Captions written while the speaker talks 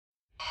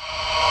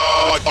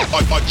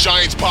A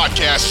Giants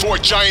podcast for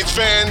Giants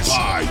fans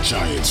By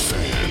Giants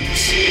fans.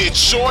 It's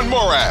Sean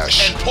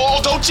Morash and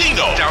Paul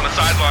Dottino. Down the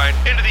sideline,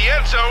 into the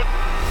end zone.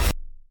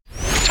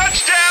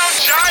 Touchdown,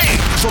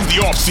 Giants! From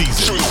the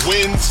offseason through the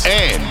wins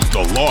and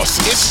the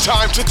losses, it's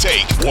time to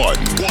take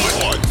one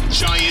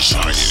Giant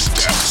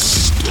step.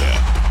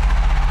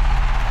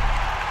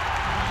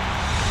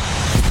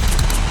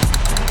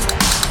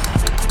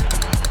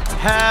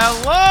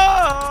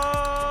 Hello!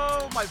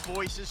 My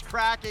voice is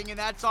cracking, and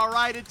that's all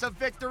right. It's a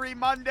Victory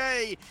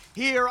Monday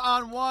here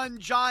on One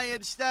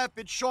Giant Step.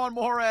 It's Sean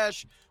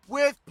Morash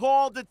with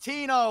Paul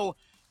Dottino.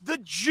 The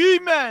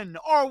G-Men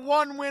are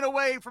one win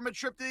away from a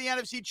trip to the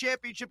NFC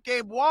Championship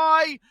game.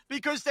 Why?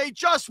 Because they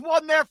just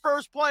won their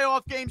first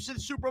playoff game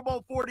since Super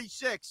Bowl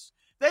 46.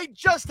 They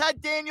just had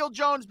Daniel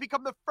Jones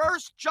become the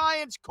first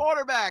Giants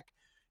quarterback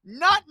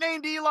not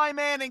named Eli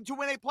Manning to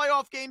win a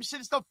playoff game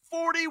since the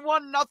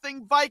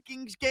 41-0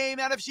 Vikings game,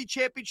 NFC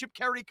Championship,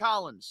 Kerry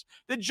Collins.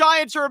 The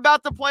Giants are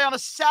about to play on a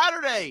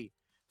Saturday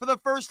for the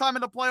first time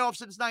in the playoffs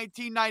since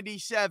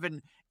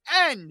 1997.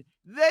 And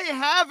they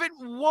haven't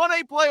won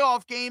a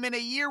playoff game in a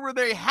year where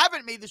they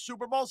haven't made the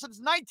Super Bowl since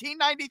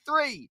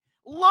 1993.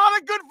 A lot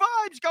of good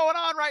vibes going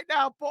on right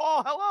now,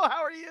 Paul. Hello,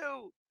 how are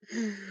you?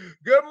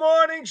 Good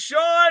morning,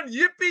 Sean.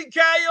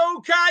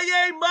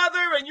 Yippee-ki-yo-ki-yay,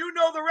 mother. And you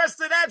know the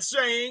rest of that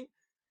saying.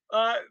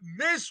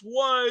 This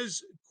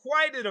was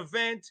quite an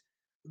event.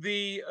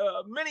 The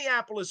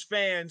Minneapolis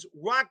fans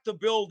rocked the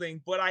building,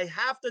 but I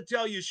have to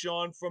tell you,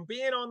 Sean, from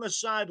being on the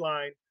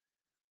sideline,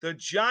 the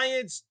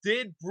Giants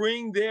did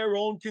bring their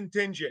own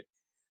contingent.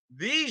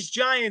 These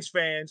Giants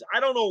fans, I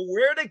don't know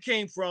where they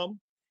came from,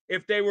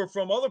 if they were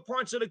from other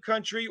parts of the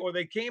country or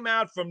they came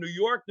out from New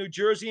York, New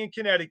Jersey, and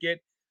Connecticut,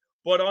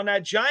 but on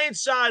that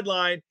Giants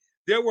sideline,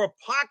 there were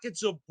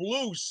pockets of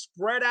blue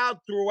spread out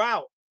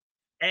throughout.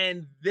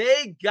 And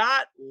they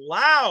got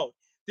loud.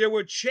 There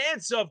were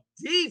chants of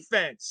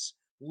defense.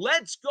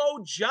 Let's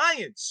go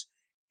Giants.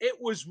 It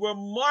was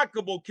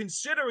remarkable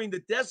considering the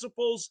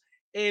decibels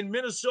in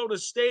Minnesota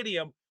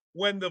Stadium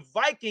when the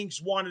Vikings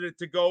wanted it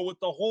to go with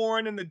the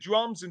horn and the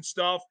drums and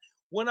stuff,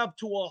 went up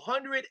to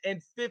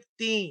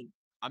 115.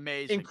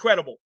 Amazing.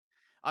 Incredible.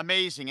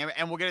 Amazing.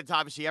 And we'll get into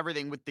obviously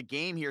everything with the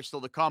game here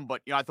still to come.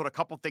 But, I thought a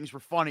couple things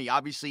were funny.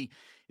 Obviously,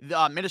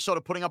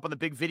 Minnesota putting up on the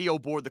big video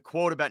board the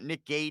quote about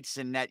Nick Gates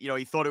and that,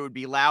 he thought it would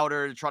be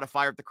louder to try to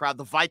fire up the crowd.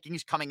 The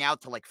Vikings coming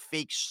out to like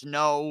fake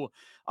snow.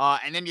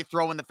 And then you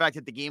throw in the fact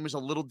that the game was a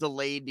little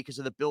delayed because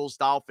of the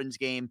Bills-Dolphins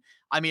game.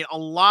 I mean, a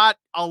lot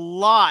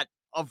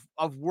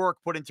of work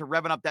put into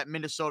revving up that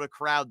Minnesota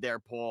crowd there,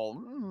 Paul.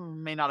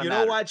 May not have mattered.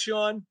 You know what,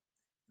 Sean?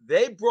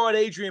 They brought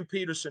Adrian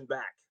Peterson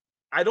back.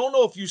 I don't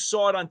know if you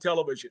saw it on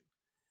television,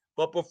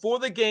 but before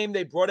the game,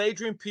 they brought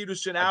Adrian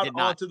Peterson out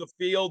onto the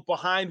field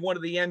behind one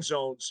of the end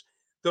zones.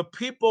 The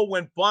people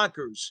went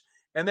bonkers.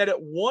 And then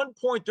at one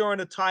point during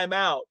the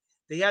timeout,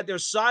 they had their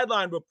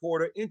sideline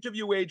reporter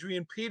interview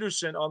Adrian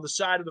Peterson on the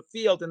side of the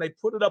field, and they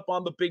put it up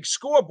on the big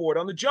scoreboard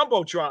on the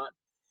Jumbotron.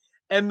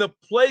 And the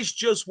place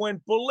just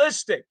went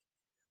ballistic.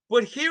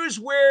 But here's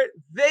where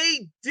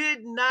they did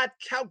not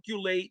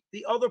calculate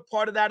the other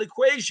part of that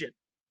equation.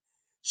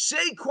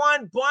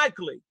 Saquon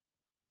Barkley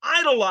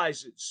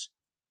idolizes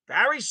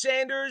Barry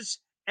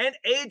Sanders and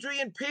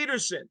Adrian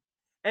Peterson.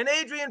 And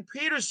Adrian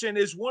Peterson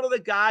is one of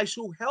the guys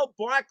who helped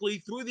Barkley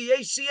through the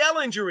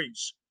ACL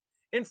injuries.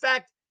 In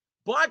fact,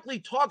 Barkley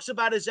talks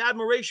about his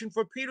admiration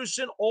for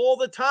Peterson all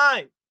the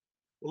time.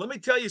 Well, let me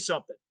tell you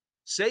something.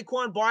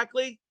 Saquon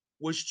Barkley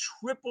was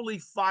triply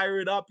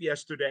fired up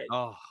yesterday.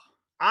 Oh.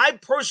 I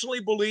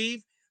personally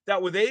believe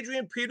that with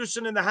Adrian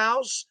Peterson in the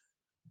house,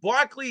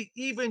 Barkley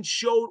even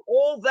showed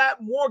all that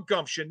more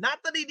gumption. Not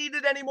that he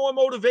needed any more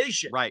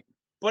motivation. Right.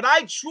 But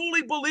I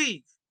truly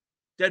believe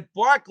that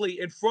Barkley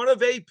in front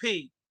of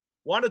AP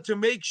wanted to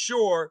make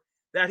sure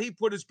that he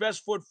put his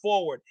best foot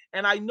forward.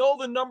 And I know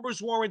the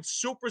numbers weren't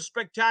super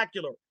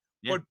spectacular,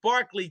 but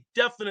Barkley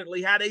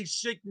definitely had a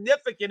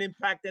significant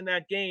impact in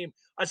that game,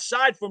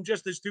 aside from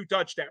just his 2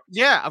 touchdowns.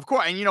 Yeah, of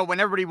course. And, when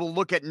everybody will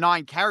look at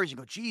 9 carries and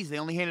go, geez, they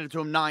only handed it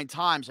to him 9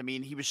 times. I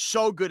mean, he was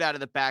so good out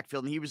of the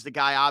backfield, and he was the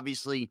guy,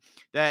 obviously,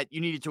 that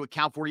you needed to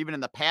account for even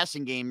in the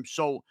passing game.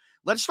 So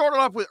let's start it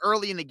off with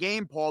early in the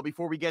game, Paul,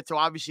 before we get to,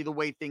 obviously, the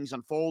way things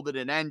unfolded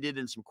and ended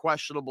and some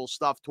questionable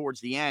stuff towards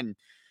the end.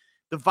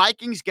 The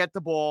Vikings get the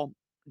ball,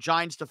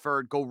 Giants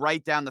deferred, go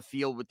right down the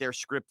field with their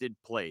scripted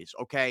plays,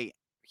 okay?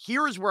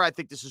 Here is where I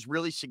think this is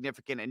really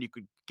significant, and you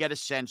could get a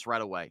sense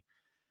right away.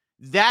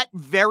 That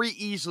very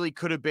easily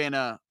could have been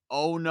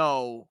oh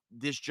no,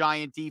 this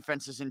Giant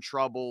defense is in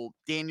trouble.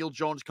 Daniel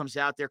Jones comes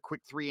out there,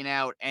 quick 3 and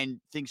out, and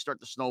things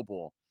start to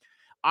snowball.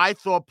 I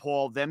thought,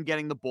 Paul, them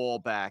getting the ball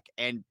back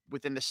and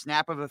within the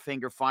snap of a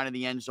finger finding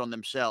the end zone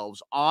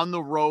themselves on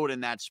the road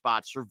in that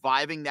spot,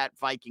 surviving that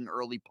Viking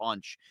early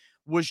punch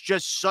was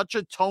just such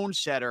a tone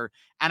setter.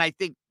 And I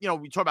think,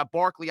 we talk about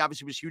Barkley,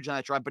 obviously was huge on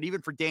that drive, but even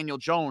for Daniel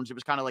Jones, it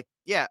was kind of like,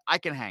 yeah, I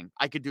can hang.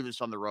 I could do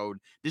this on the road.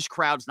 This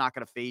crowd's not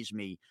going to faze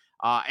me.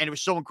 And it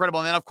was so incredible.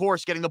 And then, of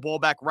course, getting the ball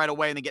back right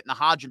away and then getting the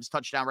Hodgins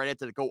touchdown right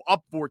after to go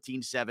up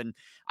 14-7.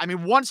 I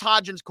mean, once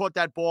Hodgins caught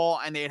that ball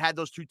and they had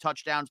those 2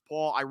 touchdowns,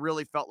 Paul, I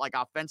really felt like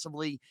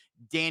offensively,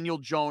 Daniel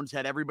Jones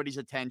had everybody's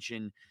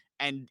attention,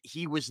 and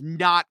he was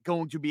not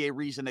going to be a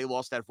reason they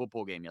lost that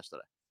football game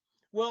yesterday.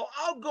 Well,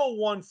 I'll go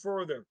one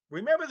further.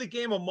 Remember the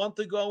game a month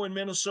ago in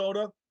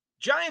Minnesota?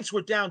 Giants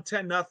were down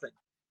 10-0.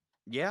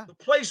 Yeah. The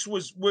place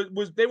was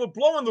they were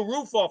blowing the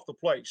roof off the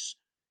place.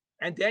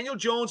 And Daniel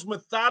Jones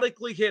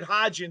methodically hit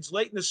Hodgins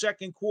late in the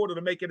second quarter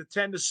to make it a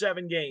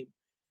 10-7 game.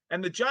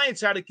 And the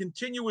Giants had to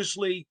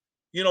continuously,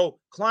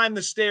 climb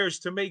the stairs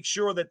to make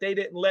sure that they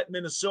didn't let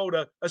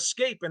Minnesota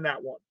escape in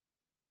that one.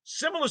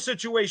 Similar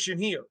situation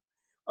here.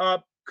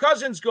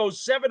 Cousins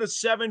goes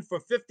 7-7 for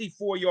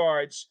 54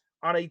 yards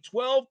on a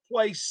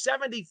 12-play,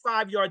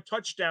 75-yard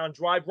touchdown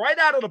drive right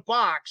out of the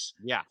box,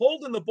 Yeah.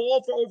 holding the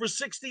ball for over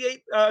 6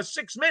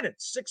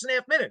 minutes,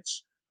 6.5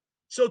 minutes.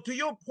 So to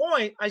your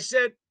point, I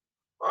said,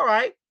 all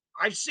right,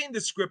 I've seen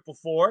this script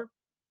before.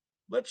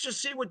 Let's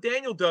just see what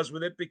Daniel does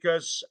with it,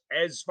 because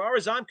as far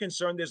as I'm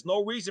concerned, there's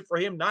no reason for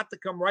him not to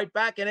come right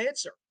back and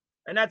answer.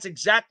 And that's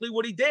exactly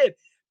what he did,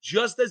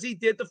 just as he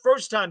did the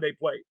first time they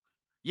played.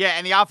 Yeah,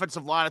 and the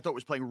offensive line I thought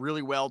was playing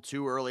really well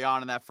too early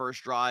on in that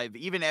first drive.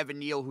 Even Evan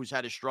Neal, who's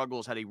had his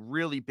struggles, had a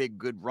really big,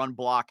 good run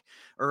block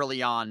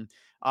early on.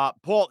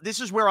 Paul, this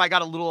is where I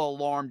got a little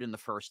alarmed in the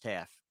first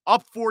half.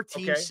 Up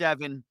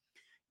 14-7,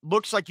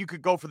 looks like you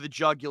could go for the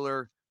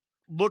jugular.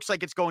 Looks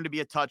like it's going to be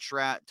a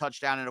touchdown.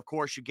 And of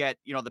course, you get,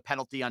 the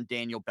penalty on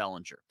Daniel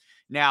Bellinger.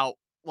 Now,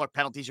 look,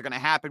 penalties are going to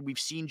happen. We've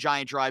seen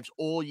Giant drives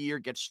all year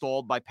get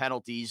stalled by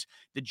penalties.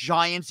 The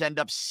Giants end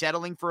up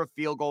settling for a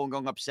field goal and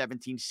going up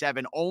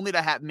 17-7, only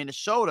to have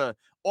Minnesota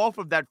off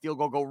of that field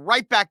goal go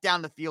right back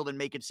down the field and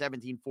make it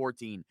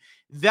 17-14.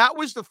 That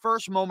was the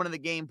first moment of the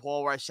game,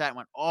 Paul, where I sat and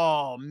went,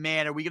 oh,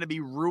 man, are we going to be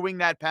ruining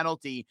that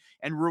penalty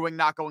and ruining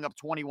not going up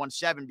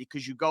 21-7?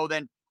 Because you go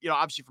then,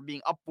 obviously from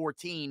being up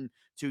 14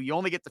 to you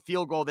only get the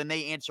field goal, then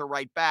they answer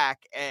right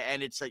back,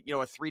 and it's a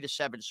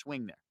 3-7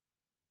 swing there.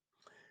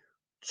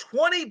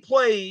 20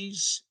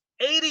 plays,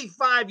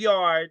 85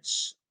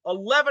 yards,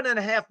 11 and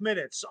a half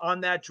minutes on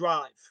that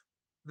drive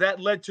that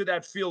led to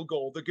that field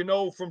goal, the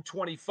Gano from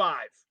 25.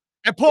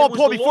 And Paul,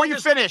 before you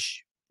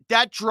finish,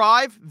 that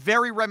drive,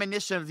 very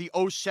reminiscent of the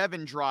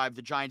 07 drive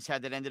the Giants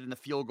had that ended in the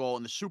field goal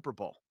in the Super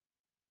Bowl.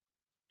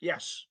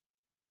 Yes.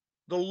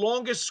 The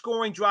longest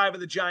scoring drive of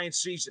the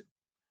Giants season.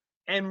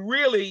 And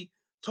really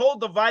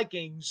told the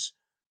Vikings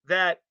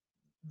that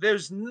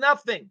there's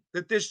nothing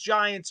that this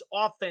Giants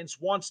offense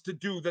wants to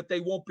do that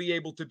they won't be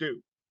able to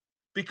do,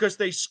 because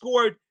they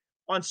scored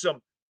on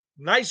some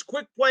nice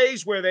quick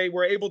plays where they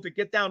were able to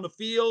get down the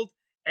field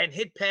and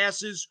hit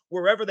passes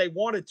wherever they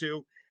wanted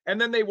to. And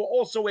then they were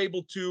also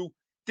able to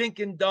dink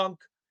and dunk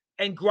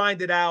and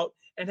grind it out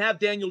and have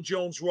Daniel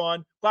Jones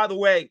run. By the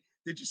way,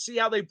 did you see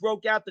how they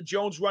broke out the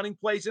Jones running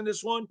plays in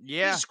this one?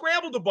 Yeah. He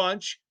scrambled a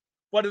bunch.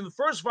 But in the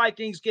first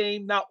Vikings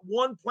game, not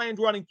one planned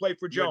running play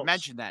for Jones. You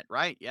mentioned that,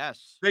 right?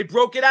 Yes. They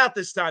broke it out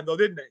this time, though,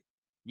 didn't they?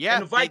 Yeah.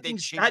 And the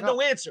Vikings had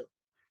no answer.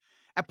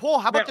 And Paul,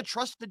 how about the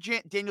trust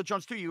to Daniel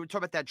Jones, too? You were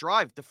talking about that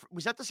drive.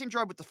 Was that the same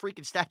drive with the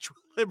freaking Statue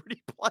of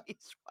Liberty play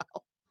as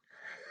well?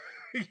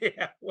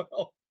 Yeah,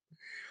 well,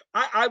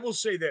 I will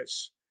say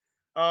this.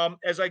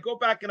 As I go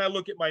back and I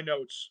look at my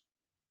notes,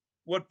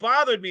 what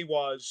bothered me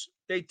was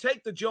they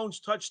take the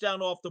Jones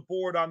touchdown off the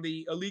board on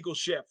the illegal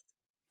shift.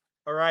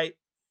 All right.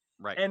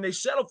 Right. And they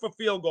settle for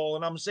field goal.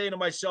 And I'm saying to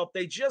myself,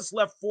 they just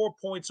left 4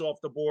 points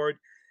off the board.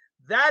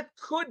 That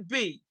could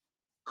be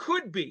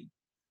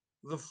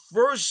the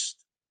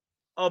first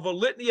of a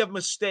litany of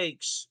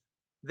mistakes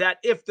that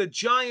if the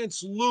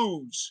Giants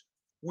lose,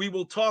 we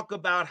will talk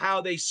about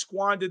how they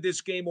squandered this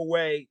game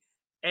away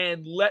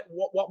and let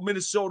what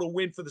Minnesota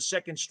win for the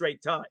second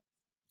straight time.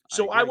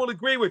 So I will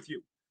agree with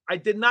you. I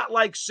did not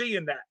like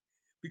seeing that,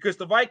 because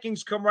the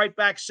Vikings come right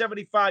back,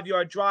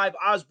 75-yard drive,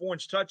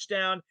 Osborne's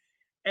touchdown.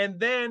 And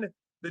then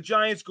the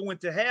Giants go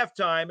into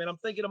halftime, and I'm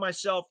thinking to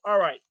myself, all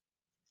right,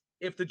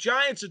 if the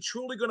Giants are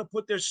truly going to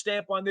put their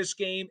stamp on this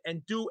game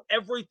and do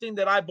everything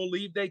that I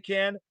believe they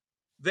can,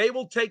 they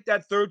will take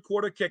that third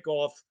quarter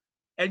kickoff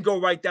and go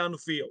right down the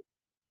field.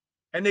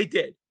 And they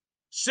did.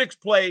 6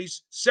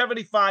 plays,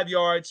 75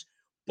 yards,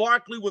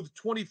 Barkley with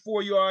a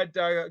 24-yard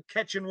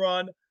catch and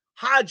run,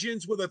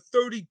 Hodgins with a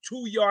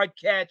 32-yard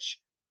catch,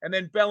 and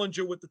then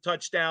Bellinger with the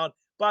touchdown.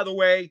 By the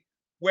way,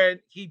 when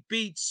he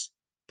beats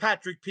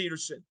Patrick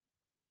Peterson.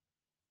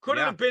 Could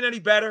it have been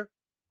any better?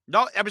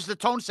 No, that was the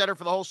tone setter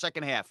for the whole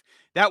second half.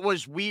 That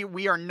was, we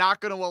are not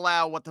going to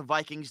allow what the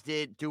Vikings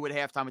do at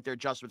halftime with their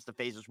adjustments to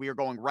phases. We are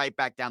going right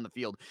back down the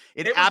field.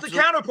 It was the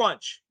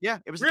counterpunch. Yeah,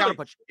 it was the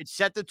counterpunch. It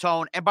set the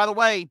tone. And by the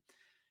way,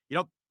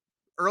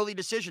 early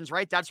decisions,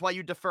 right? That's why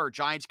you defer.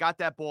 Giants got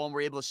that ball and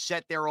were able to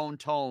set their own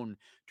tone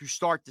to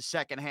start the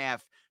second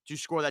half to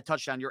score that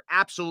touchdown. You're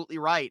absolutely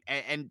right.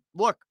 And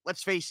look,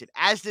 let's face it,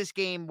 as this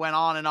game went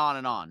on and on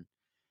and on,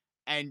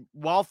 and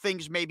while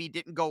things maybe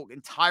didn't go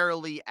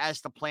entirely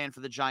as the plan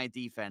for the Giant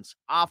defense,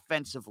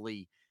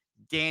 offensively,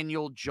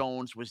 Daniel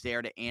Jones was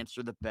there to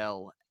answer the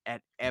bell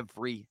at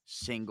every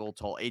single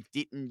toll. It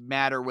didn't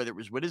matter whether it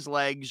was with his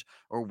legs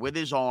or with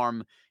his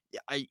arm.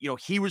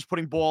 He was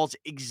putting balls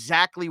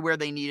exactly where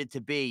they needed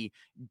to be.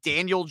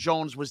 Daniel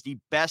Jones was the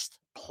best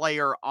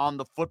player on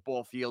the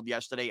football field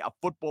yesterday, a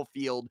football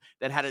field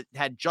that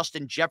had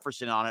Justin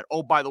Jefferson on it.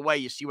 Oh, by the way,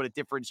 you see what a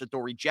difference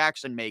Adoree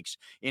Jackson makes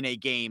in a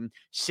game,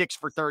 6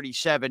 for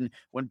 37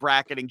 when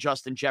bracketing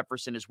Justin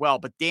Jefferson as well.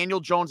 But Daniel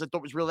Jones, I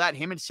thought was really that.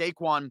 Him and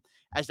Saquon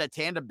as that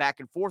tandem back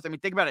and forth. I mean,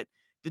 think about it.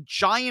 The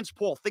Giants,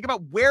 Paul, think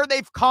about where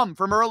they've come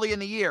from early in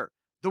the year.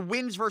 The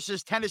wins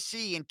versus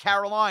Tennessee and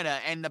Carolina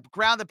and the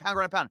ground and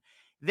pound.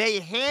 They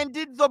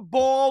handed the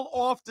ball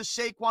off to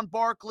Saquon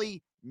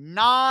Barkley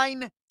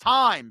 9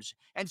 times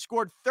and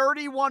scored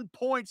 31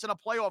 points in a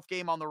playoff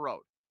game on the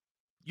road.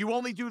 You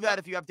only do that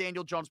if you have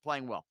Daniel Jones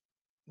playing well.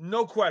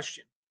 No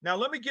question. Now,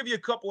 let me give you a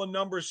couple of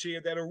numbers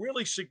here that are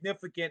really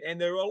significant, and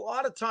there are a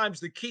lot of times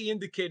the key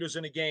indicators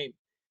in a game.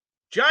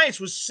 Giants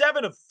was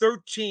 7 of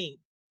 13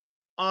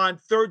 on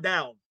third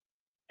down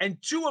and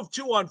 2 of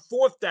 2 on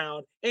fourth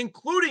down,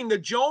 including the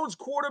Jones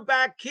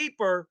quarterback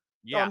keeper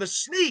on the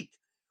sneak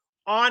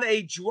on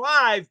a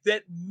drive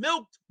that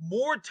milked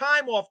more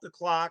time off the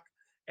clock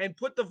and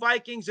put the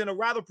Vikings in a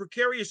rather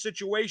precarious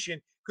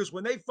situation because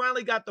when they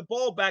finally got the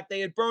ball back, they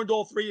had burned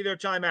all 3 of their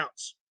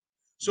timeouts.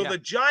 So the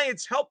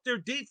Giants helped their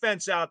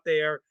defense out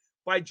there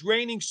by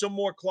draining some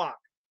more clock.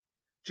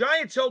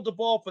 Giants held the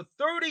ball for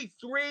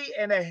 33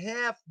 and a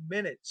half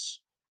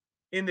minutes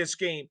in this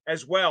game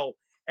as well.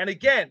 And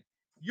again,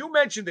 you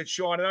mentioned it,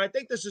 Sean, and I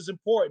think this is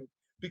important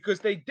because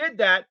they did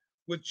that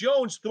with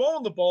Jones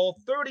throwing the ball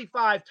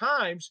 35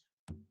 times.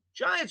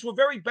 Giants were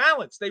very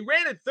balanced. They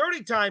ran it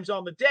 30 times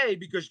on the day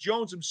because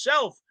Jones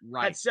himself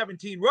had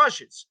 17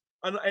 rushes.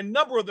 A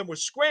number of them were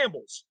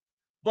scrambles.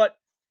 But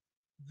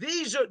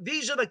these are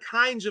the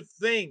kinds of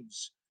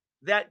things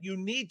that you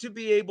need to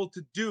be able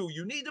to do.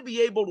 You need to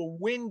be able to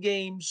win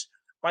games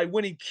by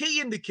winning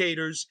key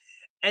indicators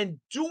and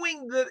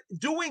doing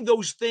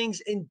those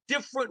things in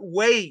different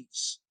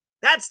ways.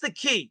 That's the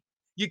key.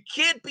 You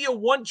can't be a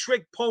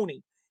one-trick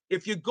pony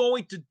if you're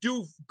going to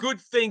do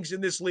good things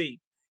in this league.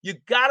 You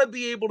got to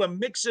be able to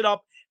mix it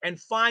up and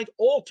find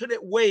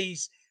alternate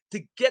ways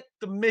to get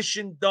the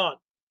mission done.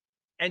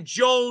 And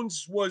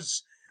Jones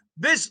was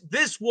this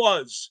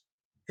was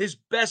his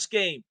best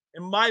game,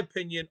 in my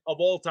opinion, of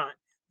all time.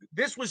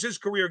 This was his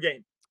career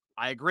game.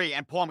 I agree.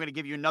 And Paul, I'm going to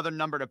give you another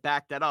number to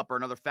back that up, or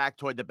another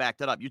factoid to back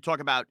that up. You talk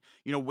about,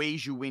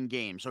 ways you win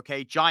games.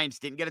 Okay. Giants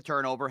didn't get a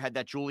turnover, had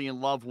that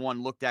Julian Love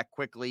one looked at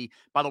quickly.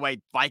 By the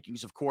way,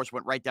 Vikings, of course,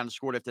 went right down the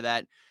score after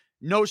that.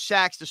 No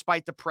sacks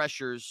despite the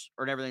pressures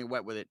or everything that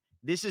went with it.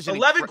 This is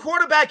 11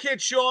 quarterback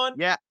hits, Sean.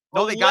 Yeah.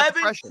 No, they got the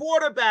pressure. 11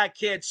 quarterback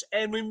hits.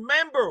 And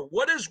remember,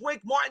 what does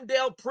Wink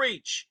Martindale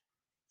preach?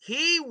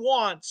 He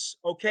wants,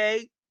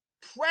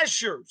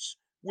 pressures,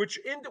 which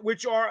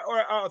are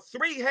a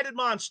three-headed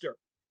monster.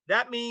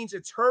 That means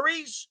it's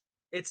hurries,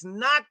 it's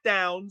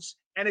knockdowns,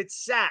 and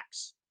it's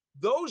sacks.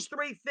 Those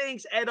 3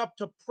 things add up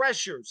to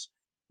pressures.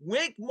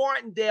 Wink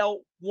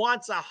Martindale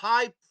wants a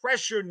high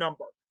pressure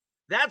number.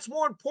 That's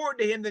more important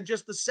to him than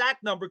just the sack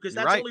number because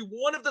that's only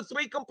one of the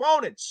 3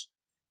 components.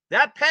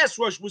 That pass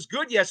rush was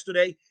good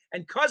yesterday,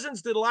 and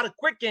Cousins did a lot of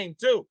quick game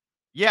too.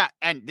 Yeah,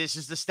 and this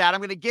is the stat I'm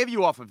going to give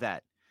you off of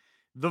that.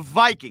 The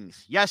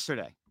Vikings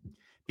yesterday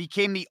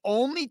became the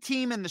only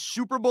team in the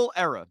Super Bowl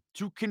era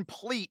to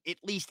complete at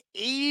least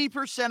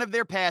 80% of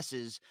their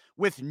passes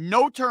with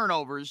no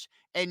turnovers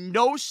and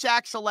no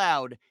sacks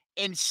allowed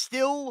and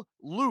still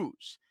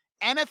lose.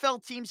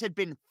 NFL teams had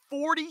been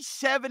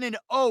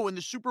 47-0 in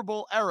the Super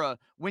Bowl era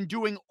when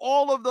doing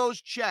all of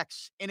those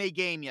checks in a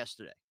game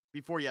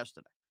before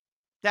yesterday.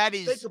 That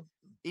is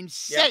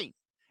insane. Yeah.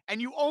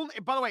 And you only,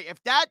 by the way, if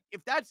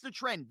that's the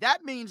trend,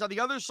 that means on the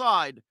other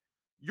side,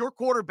 your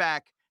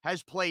quarterback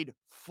has played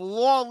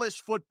flawless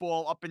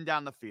football up and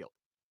down the field.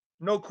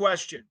 No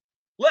question.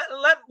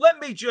 Let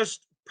me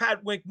just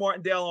pat Wink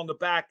Martindale on the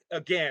back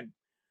again.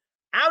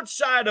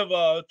 Outside of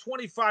a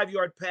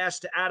 25-yard pass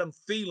to Adam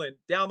Thielen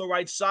down the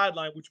right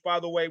sideline, which, by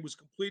the way, was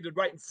completed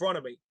right in front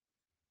of me,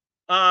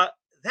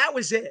 that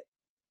was it.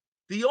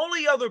 The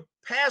only other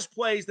pass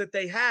plays that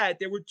they had,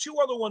 there were 2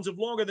 other ones of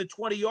longer than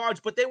 20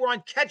 yards, but they were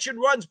on catch and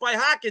runs by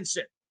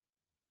Hockenson.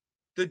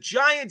 The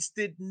Giants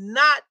did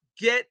not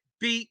get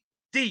beat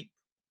deep.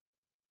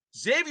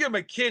 Xavier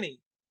McKinney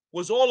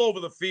was all over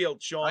the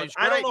field, Sean.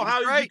 I don't know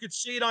how you could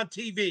see it on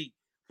TV,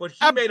 but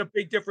he made a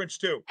big difference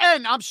too.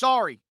 And I'm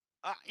sorry.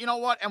 You know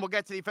what? And we'll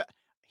get to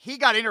he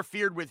got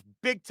interfered with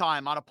big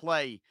time on a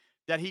play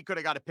that he could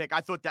have got a pick.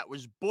 I thought that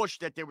was Bush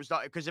that there was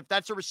because if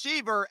that's a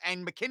receiver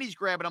and McKinney's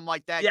grabbing him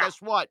like that,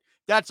 guess what?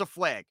 That's a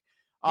flag.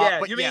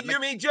 You mean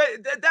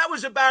that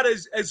was about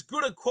as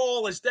good a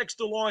call as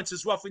Dexter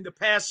Lawrence's roughing the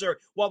passer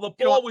while the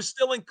ball was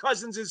still in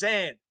Cousins'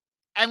 hand.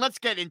 And let's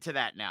get into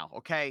that now,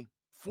 okay?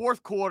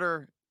 Fourth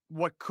quarter,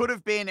 what could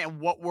have been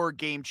and what were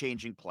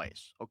game-changing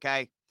plays,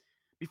 okay?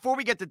 Before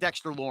we get to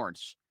Dexter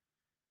Lawrence,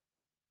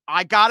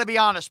 I got to be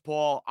honest,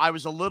 Paul, I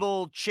was a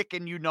little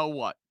chicken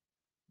you-know-what.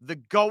 The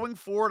going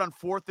forward on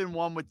 4th and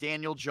 1 with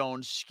Daniel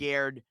Jones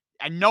scared.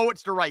 I know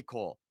it's the right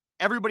call.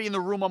 everybody in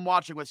the room I'm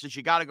watching with says,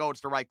 you got to go.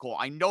 It's the right call.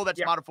 I know that's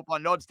Yeah. modern football. I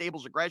know it's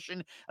Dable's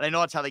aggression, and I know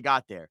that's how they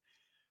got there.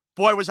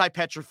 Boy, was I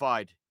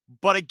petrified.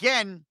 But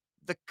again,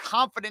 the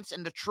confidence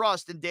and the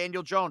trust in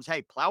Daniel Jones.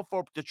 Hey, plow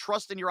forward, the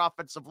trust in your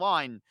offensive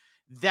line.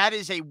 That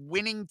is a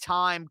winning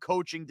time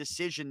coaching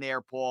decision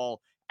there,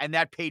 Paul. And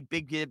that paid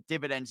big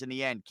dividends in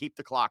the end. Keep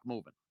the clock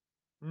moving.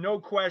 No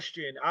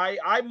question.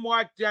 I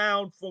marked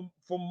down from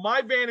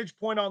my vantage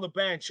point on the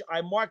bench,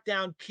 I marked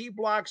down key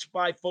blocks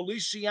by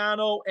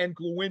Feliciano and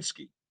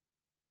Glowinski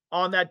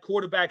on that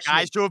quarterback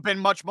Guys sneak. who have been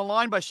much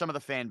maligned by some of the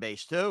fan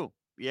base, too.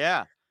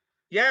 Yeah.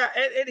 Yeah,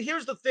 and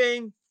here's the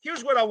thing.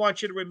 Here's what I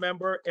want you to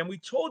remember. And we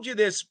told you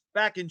this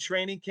back in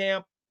training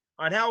camp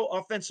on how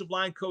offensive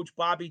line coach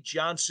Bobby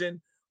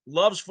Johnson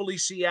loves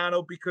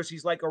Feliciano because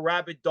he's like a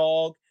rabid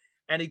dog.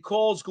 And he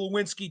calls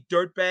Glowinski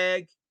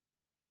dirtbag,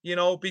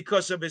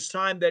 because of his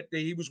time that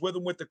he was with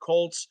him with the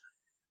Colts.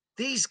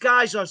 These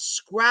guys are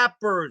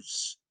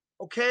scrappers,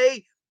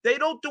 okay? They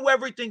don't do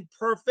everything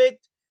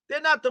perfect.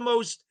 They're not the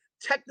most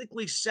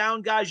technically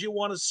sound guys you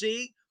want to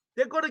see.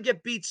 They're going to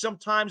get beat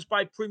sometimes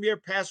by premier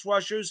pass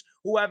rushers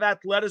who have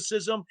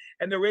athleticism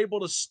and they're able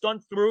to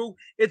stunt through.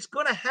 It's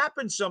going to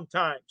happen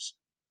sometimes.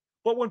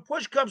 But when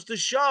push comes to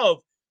shove,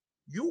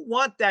 you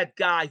want that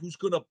guy who's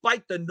going to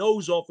bite the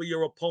nose off of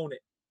your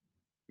opponent.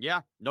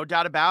 Yeah, no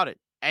doubt about it.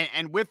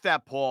 And with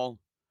that, Paul,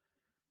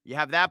 you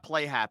have that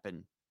play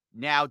happen.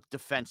 Now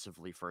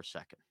defensively for a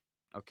second.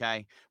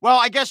 Okay. Well,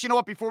 I guess you know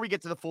what? Before we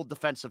get to the full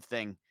defensive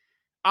thing,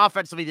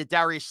 offensively, the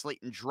Darius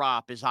Slayton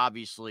drop is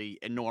obviously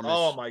Oh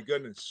enormous. my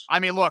goodness. I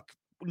mean, look,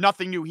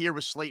 nothing new here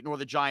with Slayton or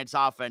the Giants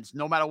offense.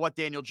 No matter what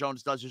Daniel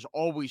Jones does, there's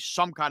always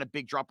some kind of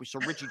big drop. We saw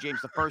Richie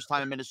James the first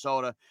time in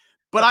Minnesota.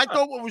 But I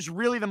thought what was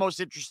really the most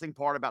interesting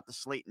part about the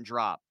Slayton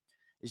drop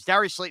is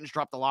Darius Slayton's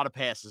dropped a lot of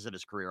passes in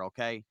his career,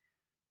 okay?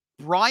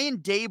 Brian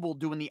Dable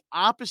doing the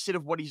opposite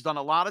of what he's done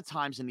a lot of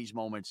times in these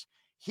moments.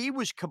 He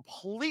was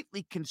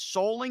completely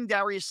consoling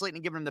Darius Slayton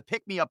and giving him the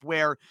pick-me-up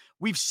where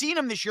we've seen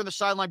him this year on the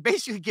sideline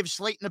basically give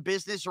Slayton the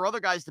business or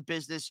other guys the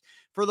business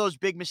for those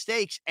big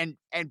mistakes. And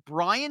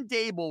Brian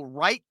Dable,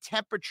 right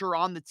temperature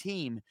on the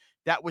team.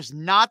 That was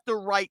not the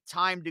right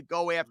time to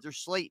go after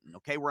Slayton,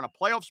 okay? We're in a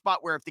playoff spot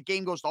where if the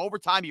game goes to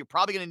overtime, you're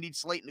probably going to need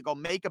Slayton to go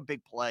make a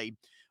big play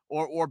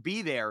or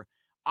be there.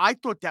 I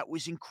thought that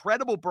was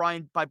incredible,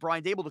 by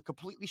Brian Dable to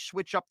completely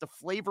switch up the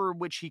flavor in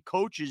which he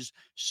coaches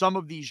some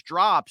of these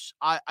drops.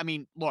 I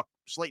mean, look,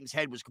 Slayton's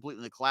head was completely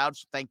in the clouds.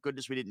 So thank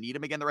goodness we didn't need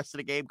him again the rest of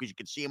the game because you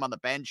could see him on the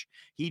bench.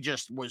 He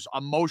just was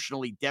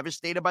emotionally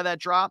devastated by that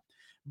drop.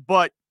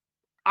 But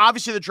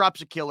obviously, the drop's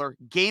a killer.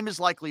 Game is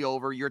likely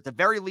over. You're at the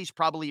very least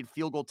probably in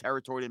field goal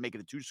territory to make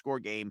it a 2-score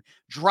game.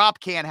 Drop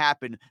can't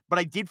happen. But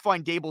I did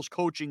find Dable's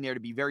coaching there to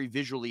be very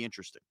visually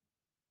interesting.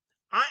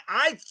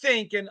 I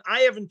think, and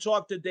I haven't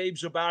talked to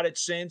Dave's about it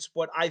since,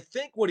 but I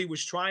think what he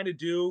was trying to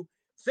do,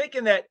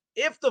 thinking that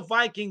if the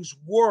Vikings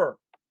were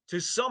to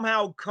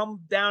somehow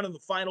come down in the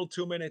final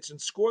 2 minutes and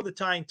score the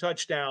tying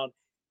touchdown,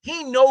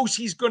 he knows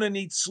he's going to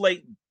need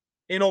Slayton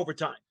in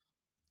overtime.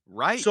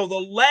 Right. So the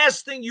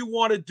last thing you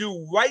want to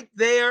do right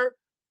there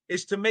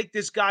is to make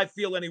this guy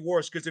feel any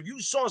worse. Because if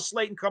you saw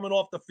Slayton coming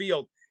off the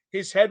field,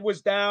 his head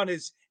was down,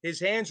 his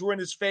hands were in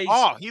his face.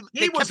 Oh, he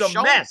was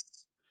a mess.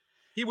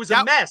 He was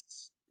a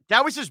mess.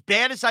 That was as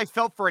bad as I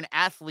felt for an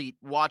athlete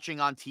watching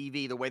on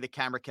TV, the way the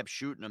camera kept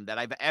shooting him, that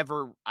I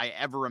ever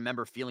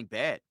remember feeling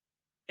bad.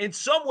 In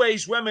some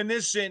ways,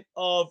 reminiscent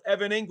of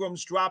Evan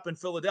Ingram's drop in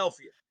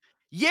Philadelphia.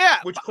 Yeah,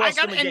 which cost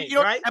him a game,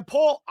 right? And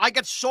Paul, I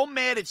got so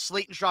mad at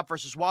Slayton's drop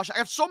versus Washington.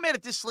 I got so mad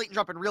at this Slayton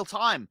drop in real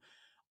time.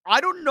 I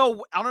don't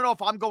know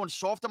if I'm going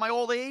soft in my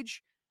old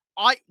age.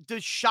 The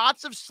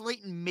shots of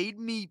Slayton made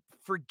me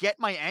forget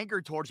my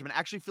anger towards him and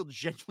actually feel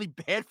genuinely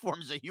bad for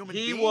him as a human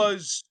being.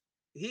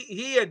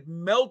 He had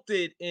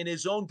melted in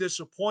his own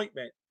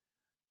disappointment.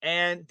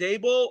 And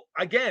Dable,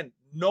 again,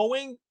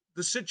 knowing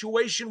the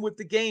situation with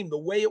the game, the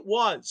way it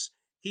was,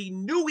 he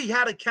knew he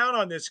had to count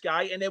on this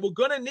guy, and they were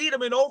going to need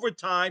him in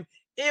overtime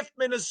if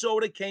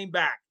Minnesota came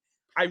back.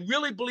 I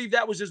really believe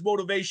that was his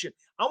motivation.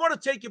 I want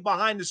to take you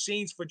behind the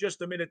scenes for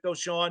just a minute, though,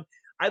 Sean.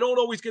 I don't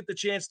always get the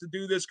chance to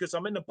do this because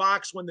I'm in the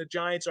box when the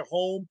Giants are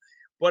home,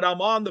 but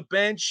I'm on the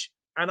bench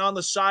and on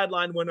the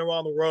sideline when they're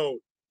on the road.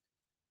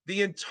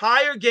 The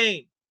entire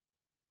game,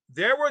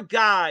 there were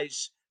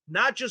guys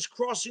not just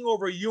crossing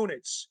over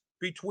units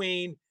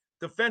between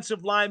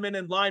defensive linemen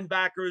and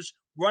linebackers,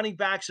 running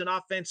backs and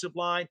offensive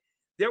line.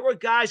 There were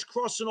guys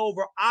crossing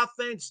over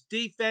offense,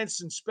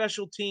 defense, and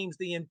special teams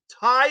the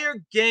entire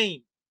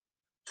game,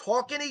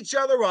 talking each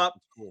other up,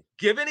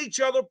 giving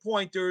each other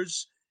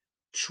pointers,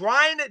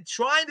 trying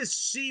to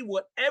see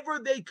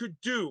whatever they could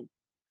do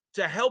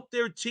to help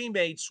their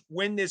teammates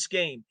win this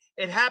game.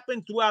 It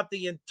happened throughout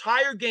the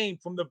entire game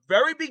from the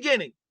very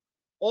beginning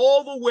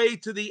all the way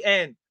to the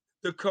end.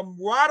 The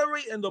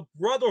camaraderie and the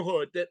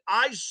brotherhood that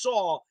I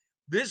saw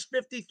this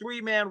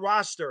 53-man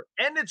roster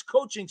and its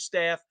coaching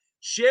staff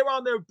share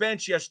on their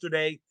bench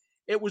yesterday,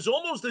 it was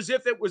almost as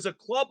if it was a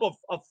club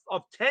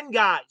of 10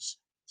 guys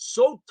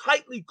so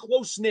tightly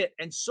close-knit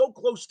and so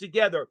close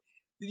together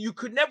that you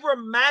could never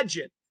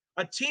imagine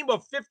a team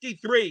of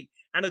 53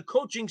 and a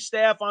coaching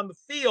staff on the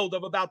field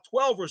of about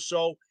 12 or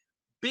so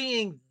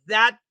being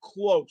that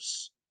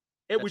close.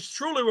 It was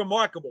truly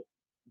remarkable.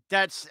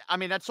 That's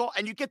all.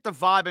 And you get the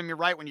vibe. You're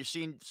right. When you're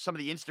seeing some of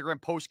the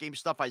Instagram post-game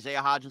stuff,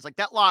 Isaiah Hodgins, like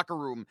that locker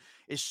room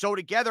is so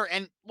together.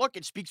 And look,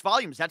 it speaks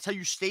volumes. That's how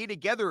you stay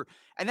together.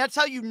 And that's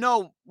how you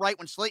know, right,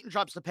 when Slayton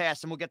drops the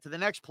pass, and we'll get to the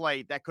next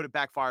play that could have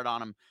backfired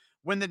on him.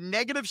 When the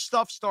negative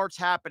stuff starts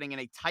happening in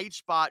a tight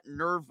spot,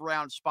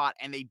 nerve-round spot,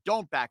 and they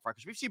don't backfire,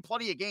 because we've seen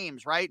plenty of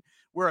games, right,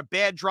 where a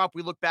bad drop,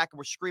 we look back and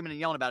we're screaming and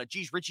yelling about it.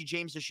 Geez, Richie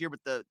James this year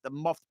with the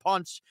muffed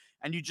punts,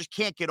 and you just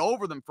can't get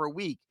over them for a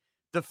week.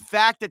 The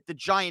fact that the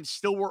Giants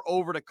still were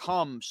over to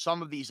come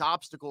some of these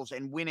obstacles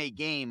and win a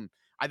game,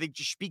 I think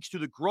just speaks to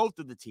the growth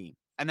of the team.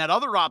 And that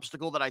other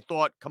obstacle that I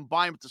thought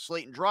combined with the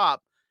Slayton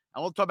drop,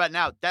 and we'll talk about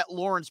now, that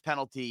Lawrence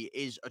penalty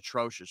is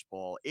atrocious,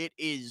 Paul. It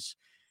is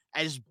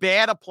as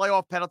bad a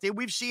playoff penalty.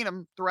 We've seen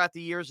them throughout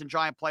the years in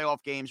Giant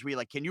playoff games.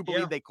 Can you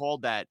believe they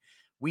called that?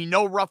 We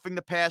know roughing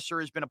the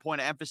passer has been a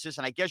point of emphasis,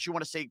 and I guess you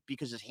want to say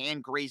because his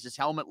hand grazed his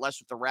helmet, less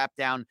with the wrap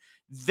down.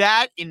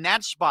 That, in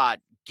that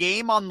spot,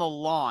 game on the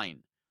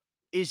line,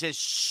 is as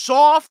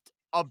soft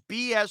a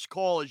BS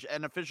call as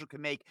an official can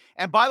make.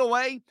 And by the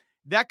way,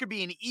 that could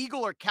be an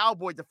Eagle or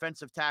Cowboy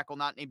defensive tackle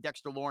not named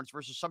Dexter Lawrence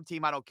versus some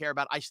team I don't care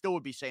about. I still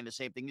would be saying the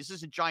same thing. This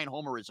isn't Giant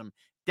homerism.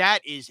 That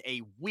is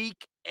a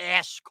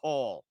weak-ass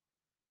call.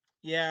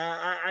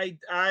 Yeah,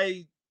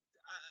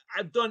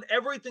 I've done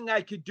everything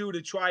I could do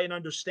to try and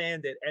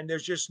understand it, and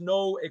there's just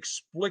no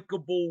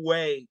explicable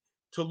way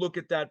to look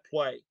at that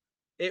play.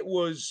 It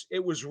was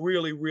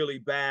really, really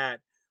bad.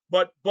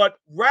 But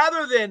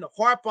rather than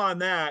harp on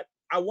that,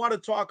 I want to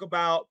talk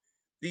about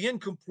the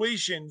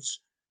incompletions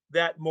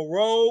that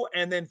Moreau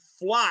and then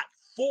Flott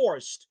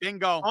forced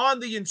on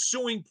the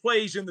ensuing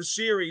plays in the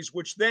series,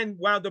 which then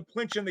wound up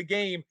clinching the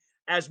game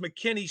as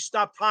McKinney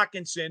stopped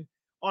Hawkinson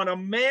on a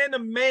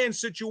man-to-man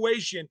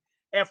situation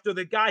after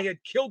the guy had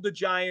killed the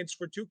Giants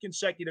for 2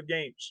 consecutive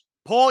games.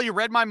 Paul, you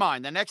read my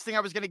mind. The next thing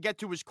I was going to get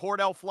to was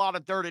Cordell Flott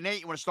on 3rd and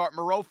 8. You want to start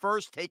Moreau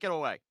first? Take it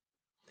away.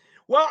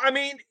 Well,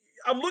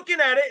 I'm looking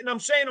at it and I'm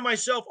saying to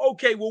myself,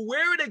 okay, well,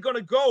 where are they going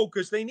to go?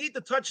 Because they need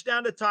the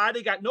touchdown to tie.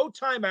 They got no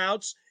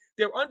timeouts.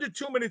 They're under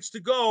 2 minutes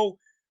to go.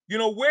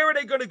 Where are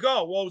they going to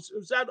go? Well, it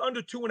was at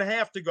under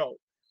 2.5 to go.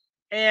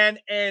 And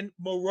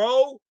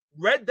Moreau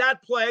read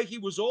that play. He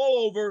was all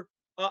over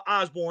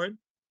Osborne.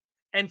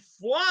 And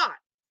Flott,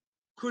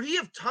 could he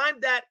have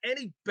timed that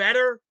any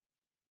better?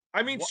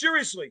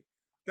 Seriously,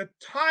 the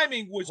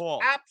timing was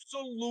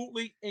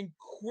absolutely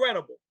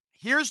incredible.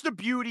 Here's the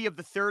beauty of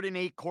the 3rd and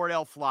 8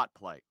 Cordell Flott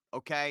play,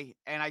 okay?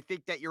 And I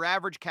think that your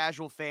average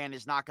casual fan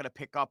is not going to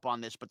pick up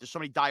on this, but there's so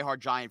many diehard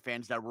Giant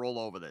fans that roll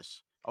over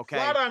this, okay?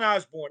 Flott on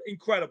Osborne,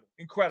 incredible.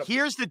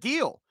 Here's the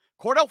deal.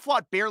 Cordell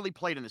Flott barely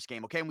played in this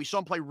game, okay? And we saw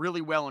him play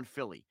really well in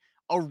Philly.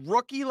 A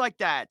rookie like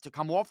that to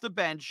come off the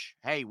bench,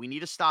 hey, we need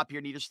to stop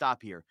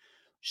here.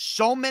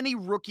 So many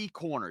rookie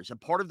corners, and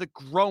part of the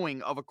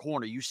growing of a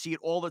corner, you see it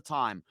all the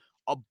time.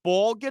 A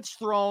ball gets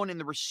thrown and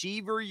the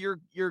receiver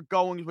you're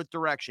going with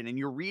direction and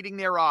you're reading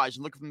their eyes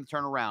and looking for them to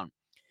turn around.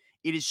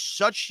 It is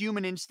such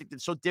human instinct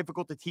and so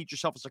difficult to teach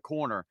yourself as a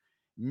corner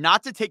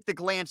not to take the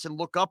glance and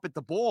look up at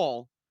the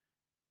ball.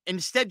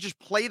 Instead, just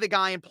play the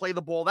guy and play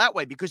the ball that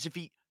way. Because if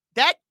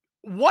that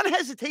one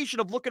hesitation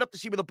of looking up to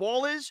see where the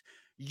ball is,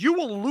 you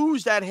will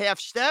lose that half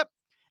step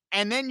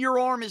and then your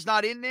arm is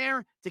not in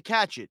there to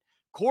catch it.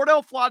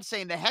 Cordell Flott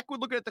saying, the heck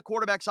with looking at the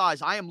quarterback's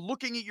eyes. I am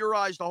looking at your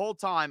eyes the whole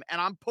time,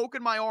 and I'm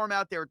poking my arm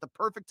out there at the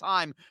perfect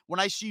time when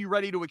I see you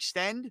ready to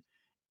extend,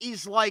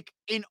 is like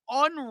an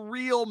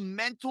unreal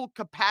mental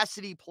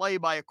capacity play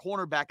by a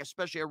cornerback,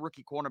 especially a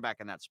rookie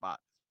cornerback in that spot.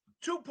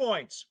 2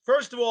 points.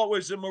 First of all, it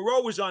was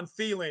Moreau was on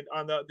Thielen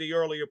on the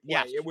earlier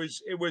play. Yes.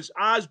 It was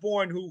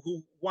Osborne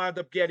who wound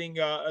up getting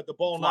the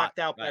ball knocked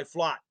out by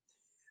Flott.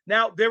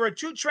 Now, there are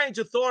 2 trains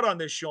of thought on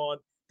this, Sean.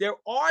 There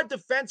are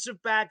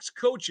defensive backs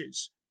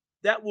coaches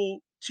that will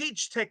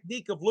teach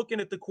technique of looking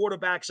at the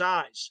quarterback's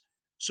eyes.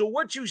 So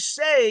what you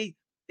say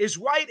is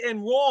right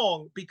and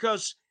wrong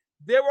because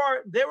there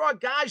are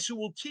guys who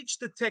will teach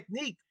the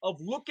technique of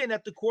looking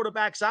at the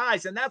quarterback's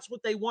eyes, and that's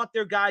what they want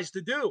their guys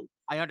to do.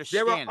 I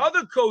understand. There are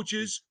other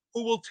coaches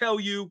who will tell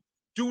you,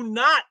 do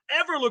not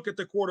ever look at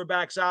the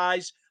quarterback's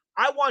eyes.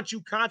 I want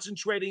you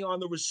concentrating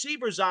on the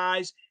receiver's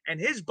eyes and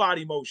his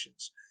body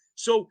motions.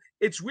 So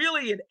it's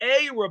really an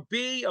A or a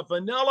B, a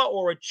vanilla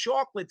or a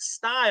chocolate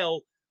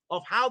style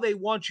of how they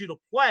want you to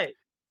play.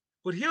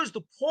 But here's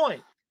the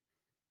point.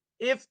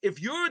 If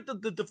you're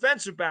the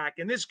defensive back,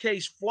 in this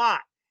case, Flott,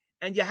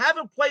 and you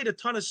haven't played a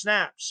ton of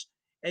snaps,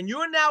 and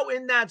you're now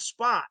in that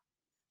spot,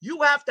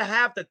 you have to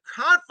have the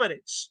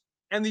confidence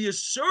and the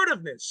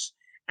assertiveness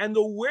and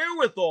the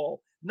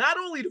wherewithal, not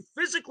only to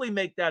physically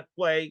make that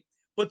play,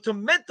 but to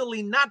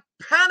mentally not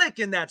panic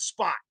in that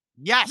spot.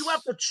 Yes. You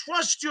have to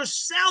trust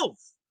yourself.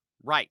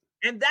 Right.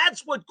 And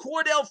that's what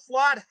Cordell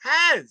Flott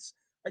has.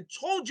 I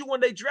told you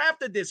when they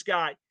drafted this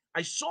guy,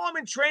 I saw him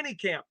in training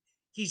camp.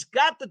 He's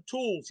got the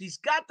tools. He's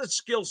got the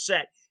skill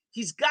set.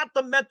 He's got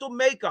the mental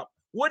makeup.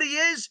 What he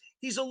is,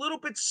 he's a little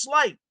bit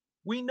slight.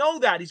 We know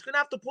that. He's going to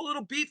have to put a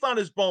little beef on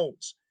his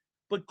bones.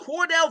 But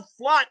Cordell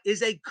Flott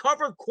is a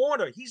cover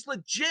corner. He's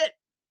legit.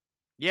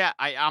 Yeah,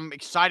 I'm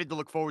excited to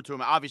look forward to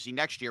him, obviously,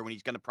 next year when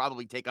he's going to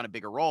probably take on a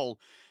bigger role.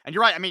 And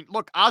you're right. I mean,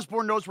 look,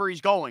 Osborne knows where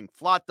he's going.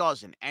 Flott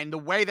doesn't. And the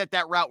way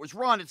that route was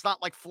run, it's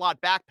not like Flott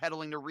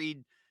backpedaling to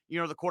read,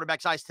 the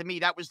quarterback's eyes. To me,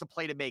 that was the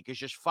play to make, is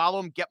just follow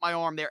him, get my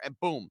arm there, and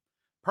boom.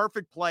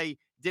 Perfect play.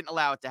 Didn't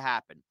allow it to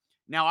happen.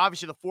 Now,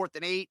 obviously, the 4th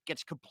and 8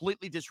 gets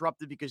completely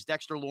disrupted because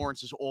Dexter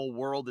Lawrence is all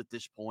world at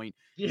this point.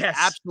 He Yes.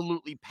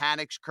 absolutely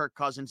panics Kirk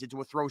Cousins into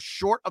a throw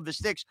short of the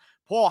sticks.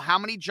 Paul, how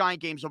many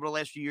Giant games over the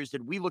last few years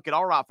did we look at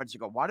our offense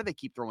and go, why do they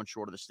keep throwing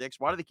short of the sticks?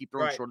 Why do they keep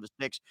throwing Right. short of the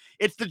sticks?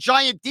 It's the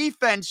Giant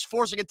defense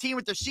forcing a team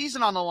with their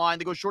season on the line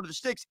to go short of the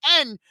sticks.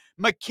 And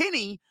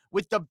McKinney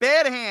with the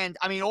bad hand.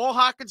 I mean, all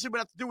Hockenson would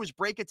have to do is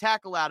break a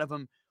tackle out of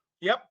him.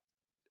 Yep.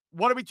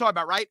 What are we talking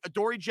about, right?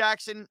 Adoree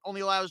Jackson only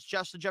allows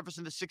Justin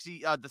Jefferson the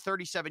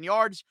 37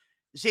 yards.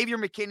 Xavier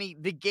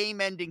McKinney, the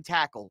game-ending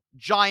tackle.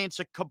 Giants,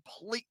 a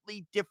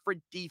completely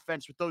different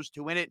defense with those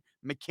two in it.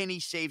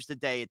 McKinney saves the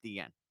day at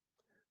the end.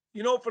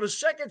 For the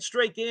second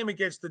straight game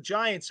against the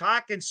Giants,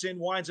 Hockenson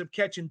winds up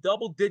catching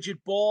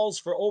double-digit balls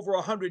for over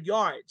 100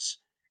 yards.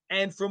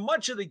 And for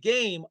much of the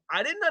game,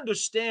 I didn't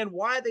understand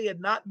why they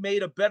had not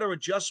made a better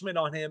adjustment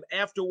on him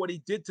after what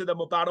he did to them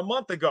about a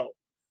month ago.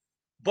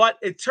 But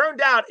it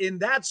turned out in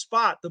that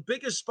spot, the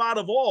biggest spot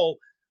of all,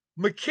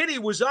 McKinney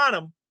was on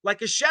him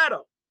like a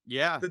shadow.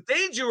 Yeah. The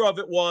danger of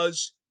it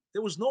was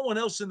there was no one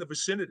else in the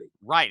vicinity.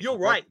 Right. You're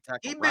right.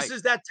 He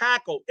misses that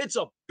tackle. It's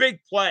a big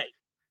play,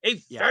 a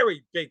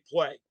very big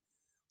play.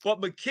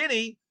 But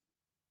McKinney,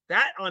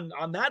 that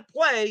on that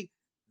play,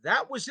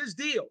 that was his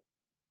deal.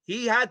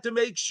 He had to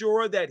make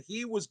sure that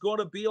he was going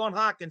to be on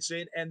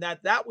Hockenson and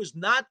that was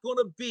not going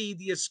to be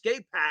the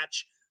escape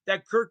hatch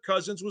that Kirk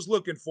Cousins was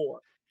looking for.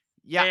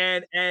 Yeah.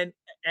 And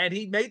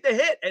he made the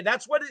hit. And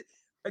that's what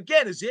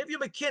again, Xavier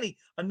McKinney.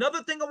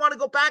 Another thing I want to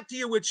go back to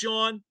you with,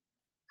 Sean.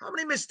 How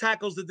many missed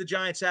tackles did the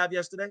Giants have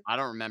yesterday? I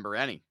don't remember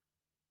any.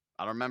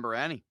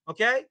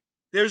 Okay.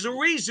 There's a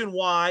reason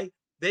why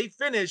they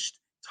finished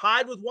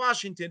tied with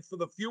Washington for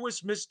the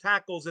fewest missed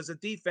tackles as a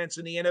defense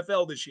in the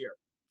NFL this year.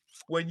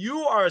 When you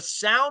are a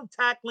sound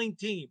tackling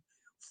team,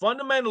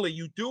 fundamentally,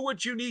 you do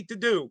what you need to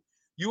do.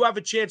 You have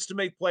a chance to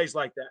make plays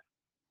like that.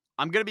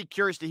 I'm going to be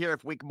curious to hear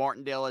if Wink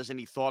Martindale has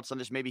any thoughts on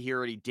this. Maybe he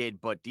already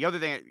did. But the other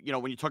thing,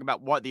 when you talk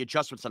about what the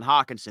adjustments on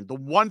Hockenson, the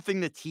one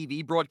thing the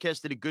TV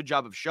broadcast did a good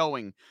job of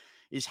showing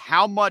is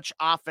how much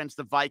offense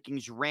the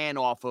Vikings ran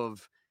off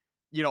of,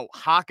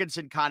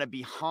 Hockenson kind of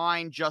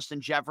behind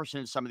Justin Jefferson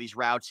in some of these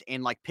routes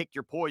and like pick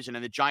your poison.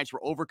 And the Giants were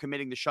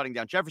overcommitting to shutting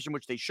down Jefferson,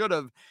 which they should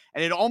have.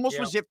 And it almost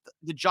was if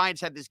the Giants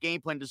had this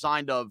game plan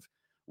designed of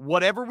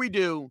whatever we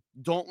do,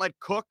 don't let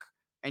Cook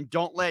and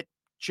don't let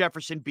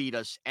Jefferson beat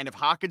us. And if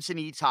Hockenson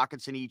eats.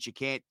 You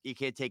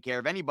can't take care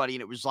of anybody.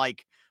 And it was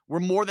like, we're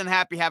more than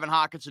happy having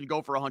Hockenson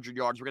go for 100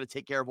 yards. We're going to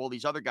take care of all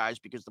these other guys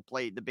because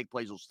the big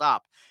plays will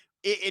stop.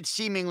 It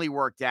seemingly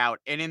worked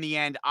out. And in the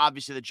end,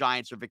 obviously the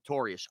Giants are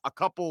victorious. A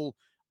couple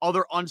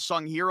other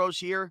unsung heroes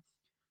here.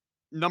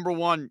 Number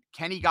one,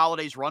 Kenny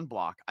Galladay's run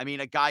block. I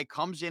mean, a guy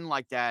comes in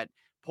like that.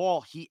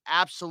 Paul, he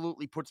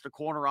absolutely puts the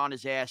corner on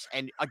his ass.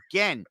 And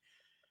again,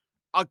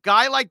 a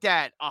guy like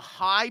that, a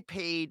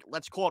high-paid,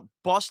 let's call it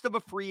bust of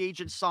a free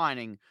agent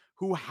signing,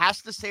 who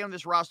has to stay on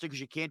this roster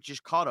because you can't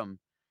just cut him,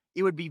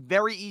 it would be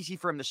very easy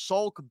for him to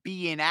sulk,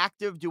 be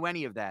inactive, do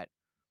any of that.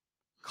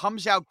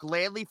 Comes out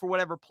gladly for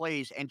whatever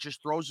plays and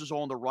just throws his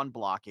all in the run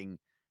blocking.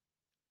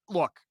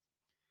 Look,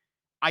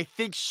 I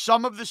think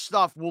some of the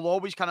stuff we'll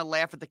always kind of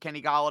laugh at the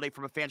Kenny Golladay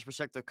from a fan's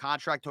perspective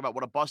contract, talk about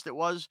what a bust it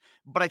was.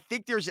 But I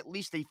think there's at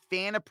least a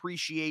fan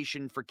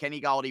appreciation for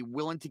Kenny Golladay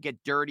willing to get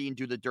dirty and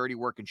do the dirty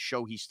work and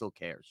show he still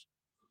cares.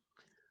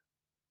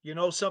 You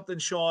know something,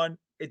 Sean?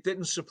 It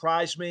didn't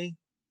surprise me.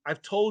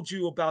 I've told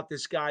you about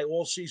this guy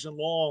all season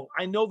long.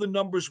 I know the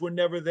numbers were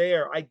never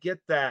there. I get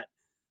that.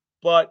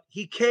 But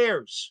he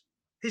cares.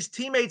 His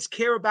teammates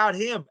care about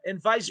him and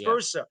vice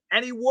versa.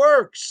 And he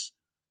works.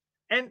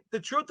 And the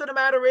truth of the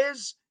matter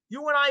is,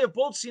 you and I have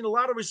both seen a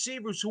lot of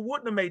receivers who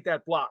wouldn't have made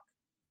that block.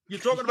 You're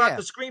talking about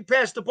the screen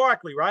pass to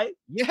Barkley, right?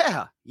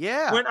 Yeah.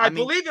 When I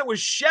believe it was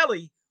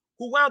Shelley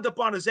who wound up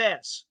on his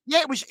ass.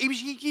 Yeah,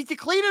 he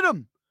decleated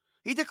him.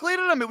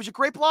 It was a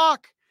great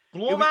block.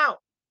 Blew him out.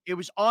 It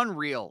was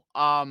unreal.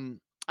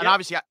 And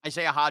obviously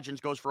Isaiah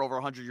Hodgins goes for over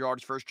 100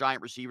 yards, first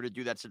Giant receiver to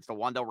do that since the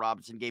Wan'Dale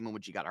Robinson game in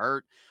which he got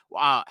hurt.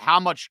 How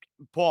much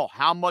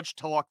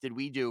talk did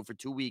we do for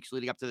 2 weeks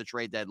leading up to the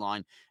trade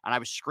deadline? And I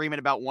was screaming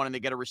about wanting to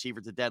get a receiver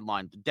at the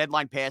deadline. The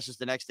deadline passes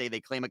the next day.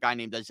 They claim a guy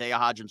named Isaiah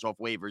Hodgins off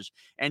waivers,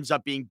 ends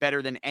up being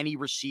better than any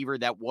receiver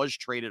that was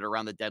traded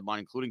around the deadline,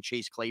 including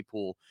Chase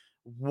Claypool.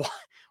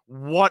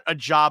 What a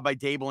job by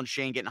Dable and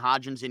Shane getting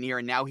Hodgins in here,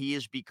 and now he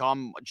has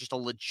become just a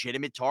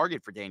legitimate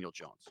target for Daniel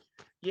Jones.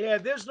 Yeah,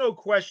 there's no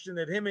question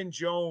that him and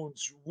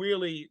Jones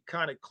really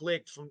kind of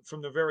clicked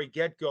from the very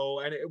get-go,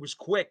 and it was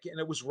quick and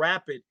it was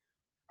rapid.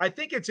 I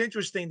think it's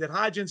interesting that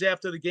Hodgins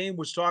after the game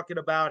was talking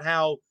about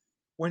how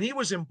when he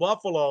was in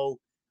Buffalo,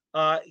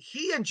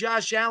 He and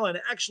Josh Allen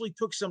actually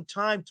took some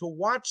time to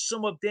watch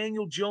some of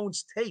Daniel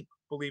Jones' tape,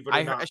 believe it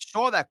or not. I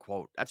saw that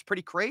quote. That's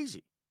pretty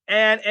crazy.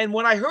 And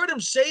when I heard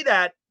him say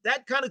that,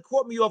 that kind of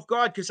caught me off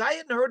guard because I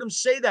hadn't heard him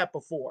say that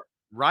before.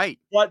 Right.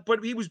 But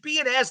he was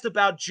being asked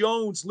about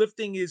Jones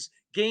lifting his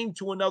game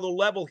to another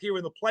level here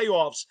in the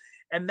playoffs.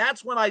 And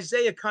that's when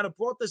Isaiah kind of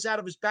brought this out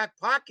of his back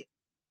pocket.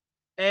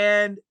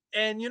 And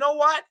you know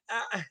what?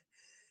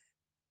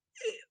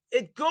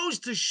 It goes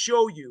to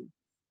show you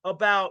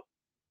about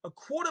a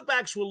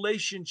quarterback's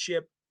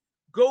relationship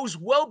goes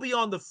well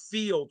beyond the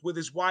field with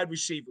his wide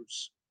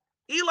receivers.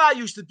 Eli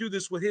used to do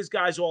this with his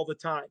guys all the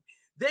time.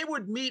 They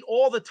would meet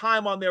all the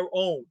time on their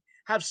own,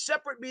 have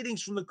separate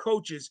meetings from the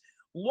coaches.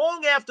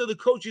 Long after the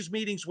coaches'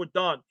 meetings were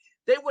done,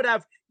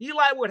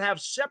 Eli would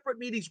have separate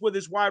meetings with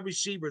his wide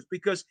receivers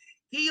because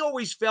he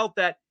always felt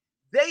that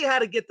they had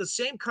to get the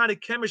same kind of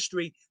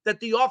chemistry that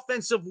the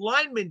offensive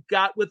linemen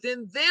got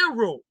within their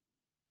room,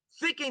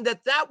 thinking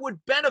that that would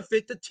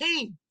benefit the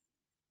team.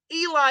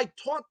 Eli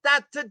taught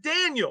that to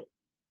Daniel,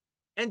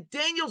 and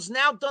Daniel's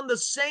now done the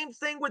same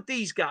thing with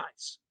these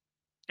guys.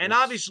 And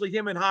obviously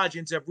him and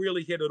Hodgins have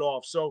really hit it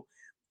off. So,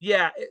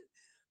 yeah,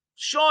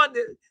 Sean,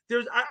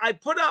 I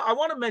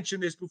want to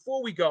mention this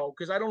before we go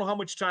because I don't know how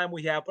much time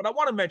we have, but I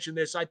want to mention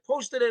this. I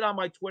posted it on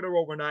my Twitter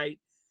overnight.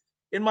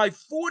 In my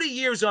 40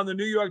 years on the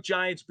New York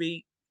Giants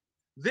beat,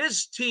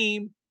 this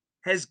team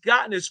has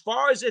gotten as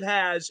far as it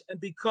has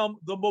and become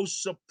the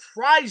most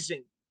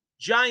surprising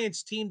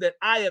Giants team that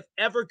I have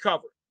ever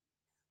covered.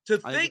 To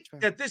think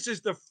that this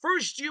is the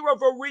first year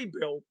of a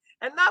rebuild,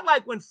 and not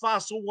like when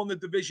Fossil won the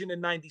division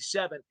in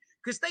 97,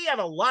 because they had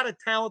a lot of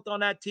talent on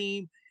that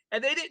team,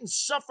 and they didn't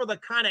suffer the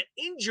kind of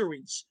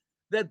injuries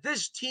that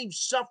this team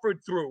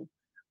suffered through.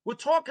 We're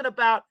talking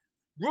about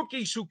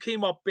rookies who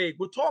came up big.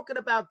 We're talking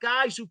about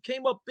guys who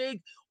came up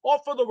big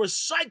off of the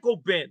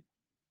recycle bin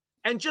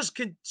and just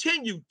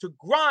continued to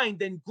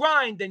grind and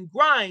grind and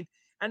grind.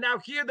 And now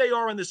here they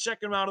are in the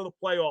second round of the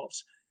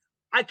playoffs.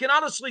 I can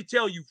honestly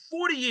tell you,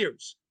 40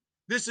 years,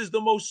 this is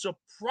the most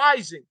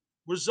surprising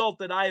result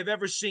that I have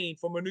ever seen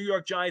from a New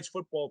York Giants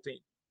football team.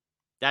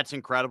 That's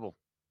incredible.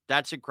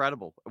 That's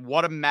incredible.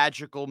 What a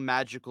magical,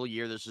 magical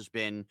year this has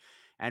been.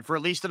 And for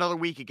at least another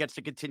week, it gets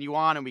to continue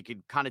on and we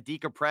can kind of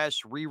decompress,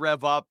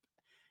 re-rev up,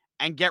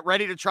 and get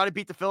ready to try to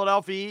beat the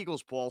Philadelphia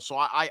Eagles, Paul. So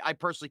I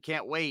personally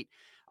can't wait.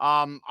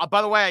 By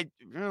the way,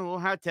 a little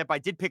hat tip. I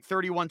did pick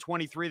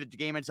 31-23. The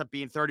game ends up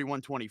being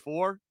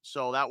 31-24.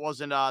 So that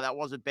wasn't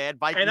bad.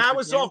 Vikings, and I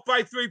was off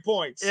by 3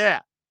 points. Yeah,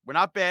 we're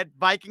not bad.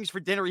 Vikings for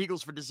dinner,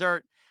 Eagles for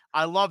dessert.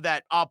 I love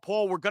that.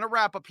 Paul, we're going to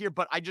wrap up here,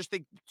 but I just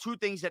think two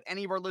things that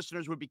any of our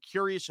listeners would be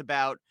curious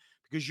about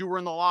because you were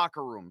in the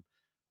locker room.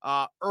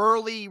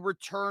 Early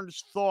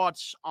returns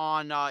thoughts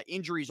on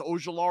injuries,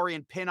 Ojulari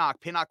and Pinnock.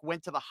 Pinnock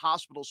went to the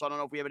hospital, so I don't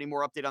know if we have any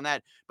more update on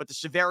that. But the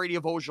severity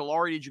of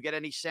Ojulari, did you get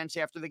any sense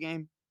after the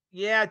game?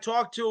 Yeah, I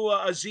talked to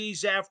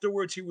Aziz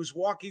afterwards. He was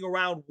walking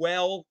around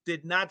well,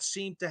 did not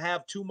seem to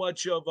have too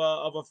much of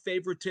a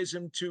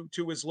favoritism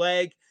to his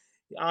leg.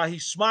 He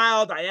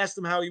smiled. I asked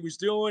him how he was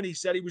doing. He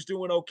said he was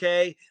doing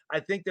okay. I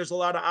think there's a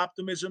lot of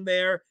optimism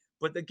there.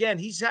 But again,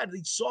 he's had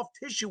these soft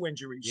tissue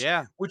injuries,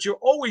 which are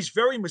always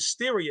very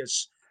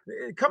mysterious.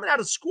 Coming out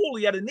of school,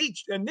 he had a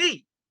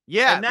knee.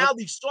 Yeah. And now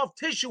these soft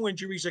tissue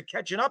injuries are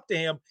catching up to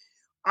him.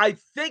 I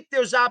think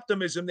there's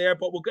optimism there,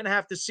 but we're going to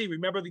have to see.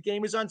 Remember, the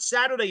game is on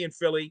Saturday in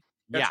Philly.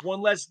 That's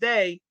one less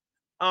day.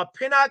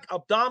 Pinnock,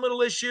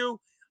 abdominal issue.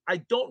 I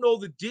don't know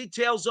the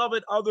details of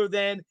it other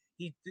than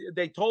he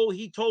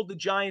told the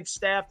Giants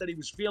staff that he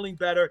was feeling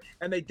better,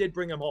 and they did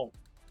bring him home.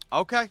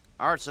 Okay.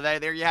 All right. So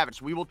there you have it.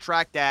 So we will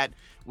track that.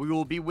 We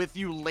will be with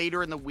you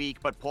later in the week,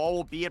 but Paul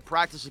will be at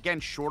practice again.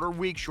 Shorter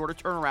week, shorter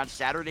turnaround.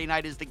 Saturday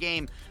night is the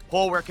game.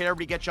 Paul, where can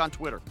everybody get you on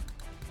Twitter?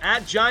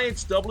 At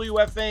Giants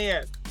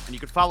WFAN. And you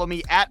can follow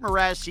me at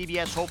Mraz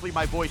CBS. Hopefully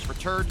my voice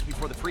returns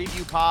before the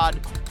preview pod.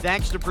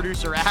 Thanks to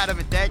producer Adam,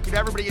 and thank you to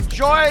everybody.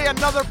 Enjoy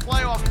another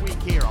playoff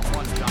week here on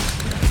One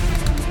Giant.